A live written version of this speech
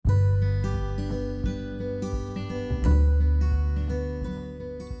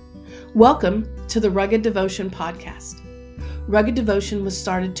Welcome to the Rugged Devotion podcast. Rugged Devotion was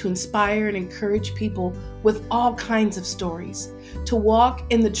started to inspire and encourage people with all kinds of stories to walk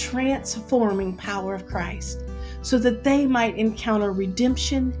in the transforming power of Christ so that they might encounter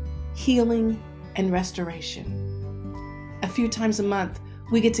redemption, healing, and restoration. A few times a month,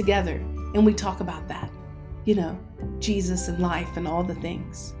 we get together and we talk about that. You know, Jesus and life and all the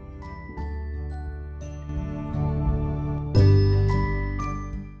things.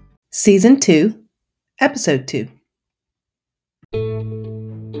 Season 2, Episode 2.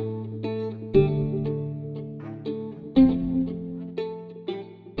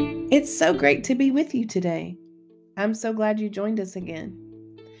 It's so great to be with you today. I'm so glad you joined us again.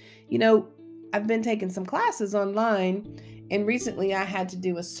 You know, I've been taking some classes online, and recently I had to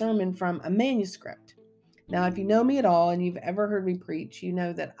do a sermon from a manuscript. Now, if you know me at all and you've ever heard me preach, you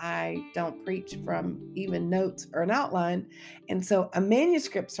know that I don't preach from even notes or an outline. And so a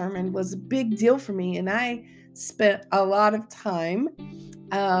manuscript sermon was a big deal for me. And I spent a lot of time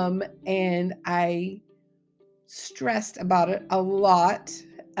and I stressed about it a lot.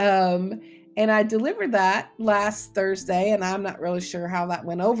 And I delivered that last Thursday, and I'm not really sure how that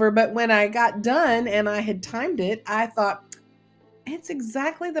went over. But when I got done and I had timed it, I thought, it's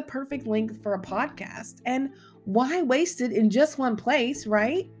exactly the perfect length for a podcast. And why waste it in just one place,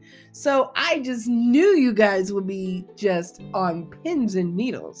 right? So I just knew you guys would be just on pins and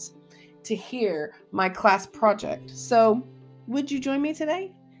needles to hear my class project. So would you join me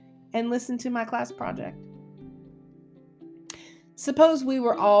today and listen to my class project? Suppose we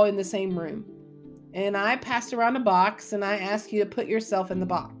were all in the same room and I passed around a box and I asked you to put yourself in the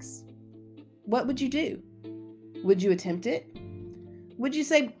box. What would you do? Would you attempt it? Would you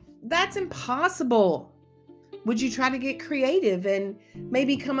say, that's impossible? Would you try to get creative and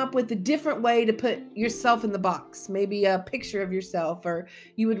maybe come up with a different way to put yourself in the box? Maybe a picture of yourself, or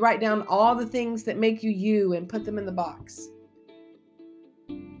you would write down all the things that make you you and put them in the box.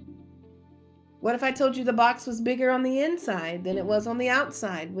 What if I told you the box was bigger on the inside than it was on the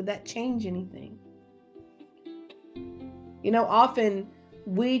outside? Would that change anything? You know, often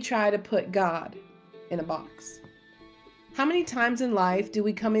we try to put God in a box. How many times in life do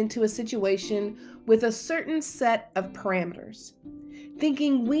we come into a situation with a certain set of parameters,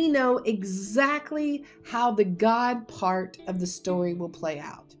 thinking we know exactly how the God part of the story will play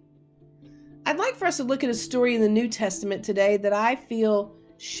out? I'd like for us to look at a story in the New Testament today that I feel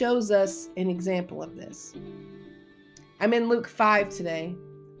shows us an example of this. I'm in Luke 5 today.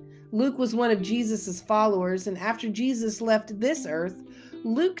 Luke was one of Jesus's followers, and after Jesus left this earth,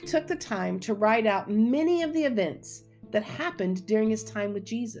 Luke took the time to write out many of the events that happened during his time with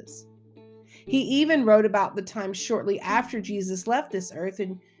Jesus. He even wrote about the time shortly after Jesus left this earth,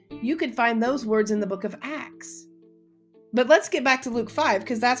 and you could find those words in the book of Acts. But let's get back to Luke 5,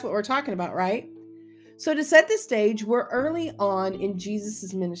 because that's what we're talking about, right? So to set the stage, we're early on in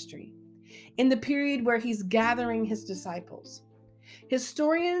Jesus' ministry, in the period where he's gathering his disciples.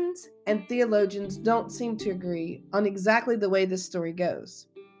 Historians and theologians don't seem to agree on exactly the way this story goes.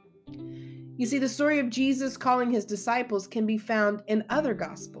 You see, the story of Jesus calling his disciples can be found in other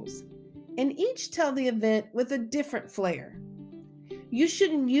gospels, and each tell the event with a different flair. You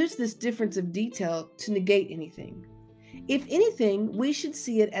shouldn't use this difference of detail to negate anything. If anything, we should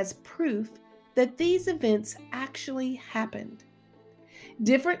see it as proof that these events actually happened.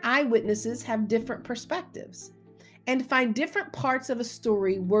 Different eyewitnesses have different perspectives and find different parts of a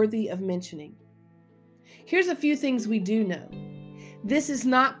story worthy of mentioning. Here's a few things we do know. This is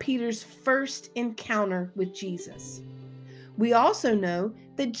not Peter's first encounter with Jesus. We also know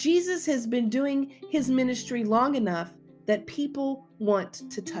that Jesus has been doing his ministry long enough that people want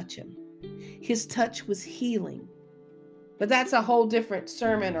to touch him. His touch was healing. But that's a whole different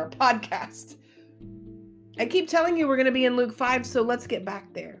sermon or podcast. I keep telling you we're going to be in Luke 5, so let's get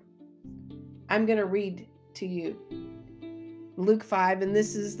back there. I'm going to read to you Luke 5, and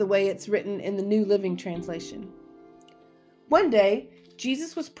this is the way it's written in the New Living Translation. One day,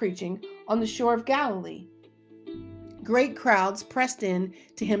 Jesus was preaching on the shore of Galilee. Great crowds pressed in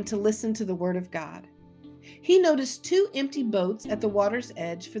to him to listen to the word of God. He noticed 2 empty boats at the water's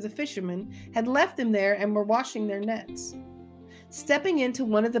edge, for the fishermen had left them there and were washing their nets. Stepping into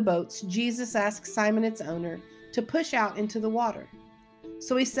one of the boats, Jesus asked Simon, its owner, to push out into the water.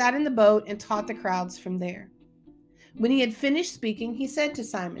 So he sat in the boat and taught the crowds from there. When he had finished speaking, he said to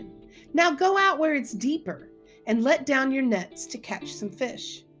Simon, "Now go out where it's deeper and let down your nets to catch some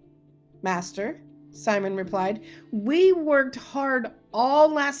fish." "Master," Simon replied, "we worked hard all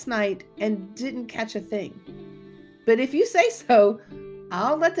last night and didn't catch a thing. But if you say so,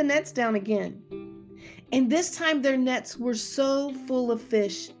 I'll let the nets down again." And this time their nets were so full of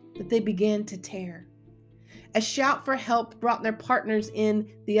fish that they began to tear. A shout for help brought their partners in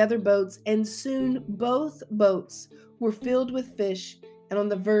the other boats, and soon both boats were filled with fish and on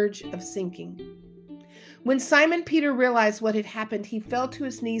the verge of sinking. When Simon Peter realized what had happened, he fell to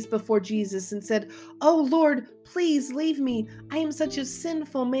his knees before Jesus and said, "Oh Lord, please leave me. I am such a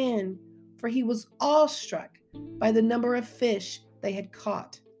sinful man." For he was awestruck by the number of fish they had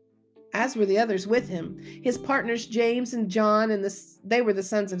caught, as were the others with him. His partners James and John, and they were the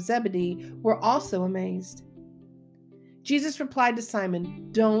sons of Zebedee, were also amazed. Jesus replied to Simon,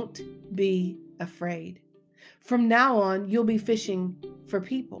 "Don't be afraid. From now on, you'll be fishing for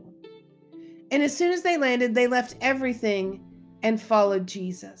people." And as soon as they landed, they left everything and followed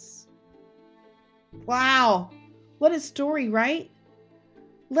Jesus. Wow, what a story, right?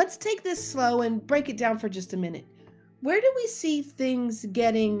 Let's take this slow and break it down for just a minute. Where do we see things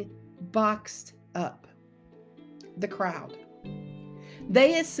getting boxed up? The crowd.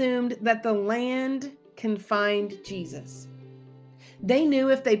 They assumed that the land confined Jesus. They knew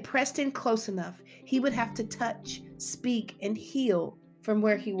if they pressed in close enough, he would have to touch, speak, and heal from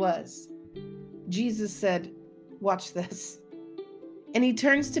where he was. Jesus said, "Watch this." And he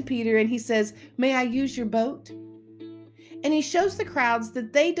turns to Peter and he says, "May I use your boat?" And he shows the crowds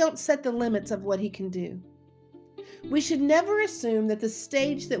that they don't set the limits of what he can do. We should never assume that the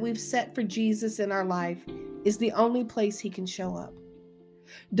stage that we've set for Jesus in our life is the only place he can show up.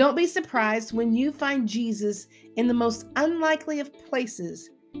 Don't be surprised when you find Jesus in the most unlikely of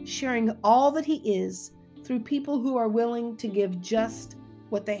places, sharing all that he is through people who are willing to give just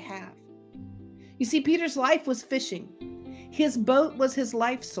what they have. You see, Peter's life was fishing. His boat was his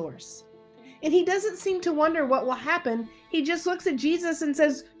life source. And he doesn't seem to wonder what will happen. He just looks at Jesus and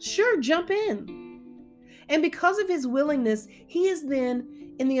says, "Sure, jump in." And because of his willingness, he is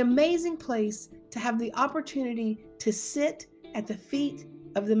then in the amazing place to have the opportunity to sit at the feet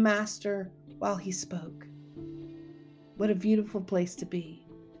of the Master while he spoke. What a beautiful place to be.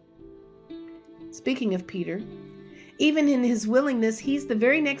 Speaking of Peter, even in his willingness, he's the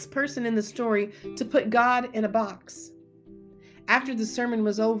very next person in the story to put God in a box. After the sermon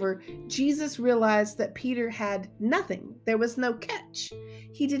was over, Jesus realized that Peter had nothing. There was no catch.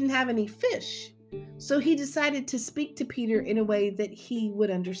 He didn't have any fish. So he decided to speak to Peter in a way that he would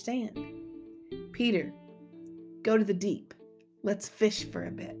understand. "Peter, go to the deep. Let's fish for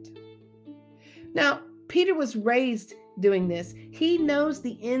a bit." Now, Peter was raised doing this. He knows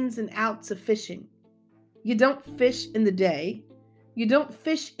the ins and outs of fishing. You don't fish in the day. You don't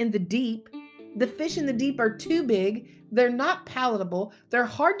fish in the deep. The fish in the deep are too big. They're not palatable. They're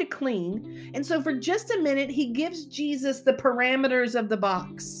hard to clean. And so for just a minute, he gives Jesus the parameters of the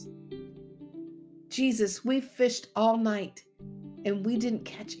box. "Jesus, we fished all night and we didn't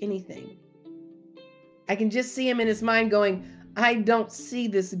catch anything." I can just see him in his mind going, "I don't see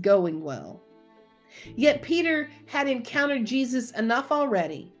this going well." Yet Peter had encountered Jesus enough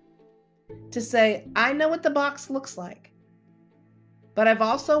already to say, "I know what the box looks like, but I've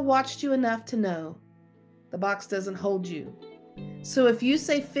also watched you enough to know the box doesn't hold you. So if you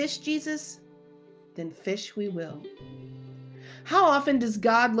say fish, Jesus, then fish we will." How often does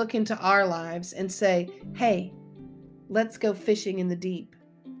God look into our lives and say, "Hey, let's go fishing in the deep"?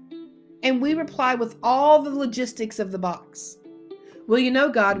 And we reply with all the logistics of the box. "Well, you know,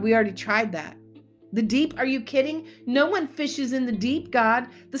 God, we already tried that. The deep? Are you kidding? No one fishes in the deep, God.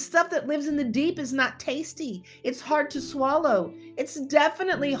 The stuff that lives in the deep is not tasty. It's hard to swallow. It's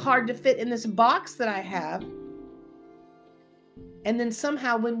definitely hard to fit in this box that I have." And then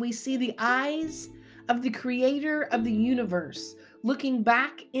somehow when we see the eyes of the creator of the universe looking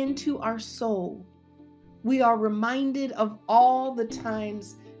back into our soul, we are reminded of all the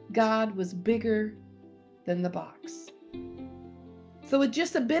times God was bigger than the box. So with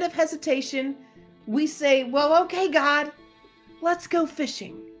just a bit of hesitation, we say, "Well, okay, God, let's go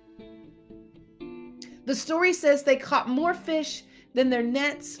fishing." The story says they caught more fish than their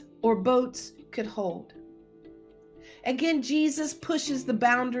nets or boats could hold. Again, Jesus pushes the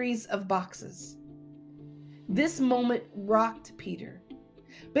boundaries of boxes. This moment rocked Peter.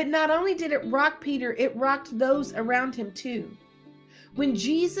 But not only did it rock Peter, it rocked those around him too. When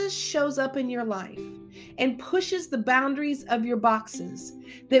Jesus shows up in your life and pushes the boundaries of your boxes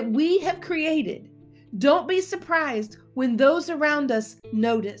that we have created, don't be surprised when those around us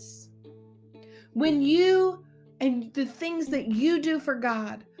notice. When you and the things that you do for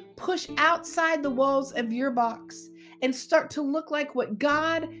God push outside the walls of your box and start to look like what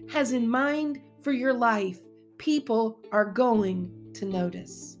God has in mind for your life, people are going to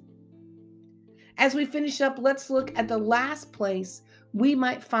notice. As we finish up, let's look at the last place we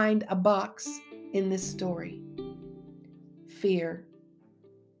might find a box in this story. Fear.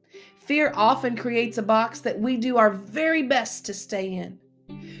 Fear often creates a box that we do our very best to stay in.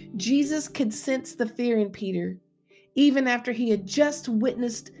 Jesus could sense the fear in Peter, even after he had just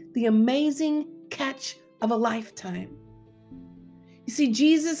witnessed the amazing catch of a lifetime. You see,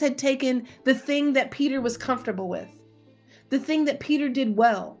 Jesus had taken the thing that Peter was comfortable with, the thing that Peter did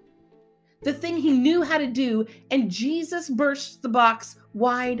well, the thing he knew how to do, and Jesus burst the box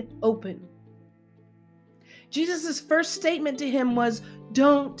wide open. Jesus' first statement to him was,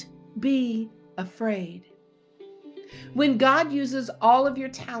 "Don't be afraid." When God uses all of your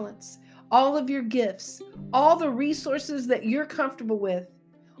talents, all of your gifts, all the resources that you're comfortable with,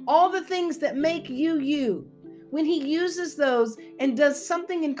 all the things that make you you, when he uses those and does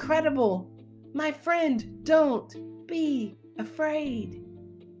something incredible, my friend, don't be afraid.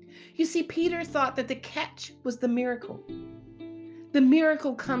 You see, Peter thought that the catch was the miracle. The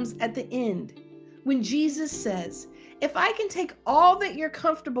miracle comes at the end when Jesus says, if I can take all that you're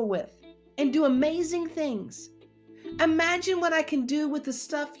comfortable with and do amazing things, imagine what I can do with the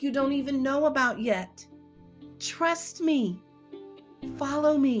stuff you don't even know about yet. Trust me.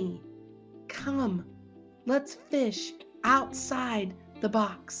 Follow me. Come. Let's fish outside the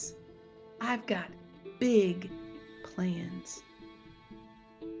box. I've got big plans.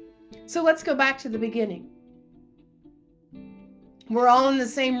 So let's go back to the beginning. We're all in the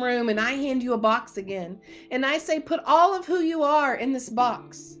same room and I hand you a box again. And I say, put all of who you are in this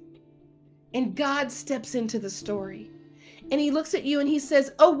box. And God steps into the story. And he looks at you and he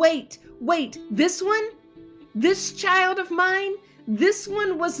says, oh, wait, this one, this child of mine, this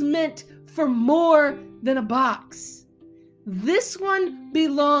one was meant for more than a box. This one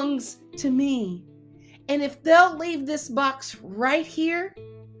belongs to me. And if they'll leave this box right here,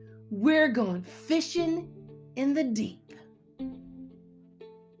 we're going fishing in the deep.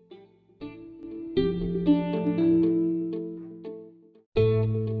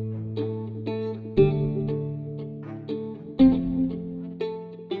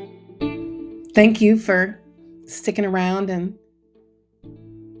 Thank you for sticking around and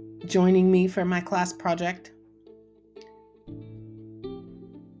joining me for my class project.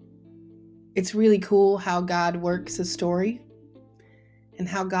 It's really cool how God works a story and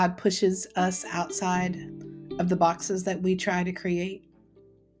how God pushes us outside of the boxes that we try to create.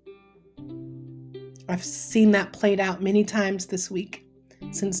 I've seen that played out many times this week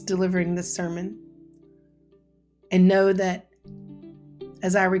since delivering this sermon. And know that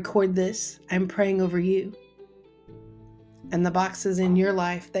as I record this, I'm praying over you and the boxes in your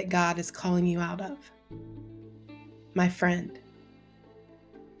life that God is calling you out of. My friend,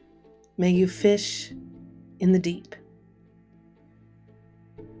 may you fish in the deep.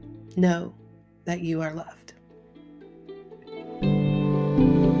 Know that you are loved.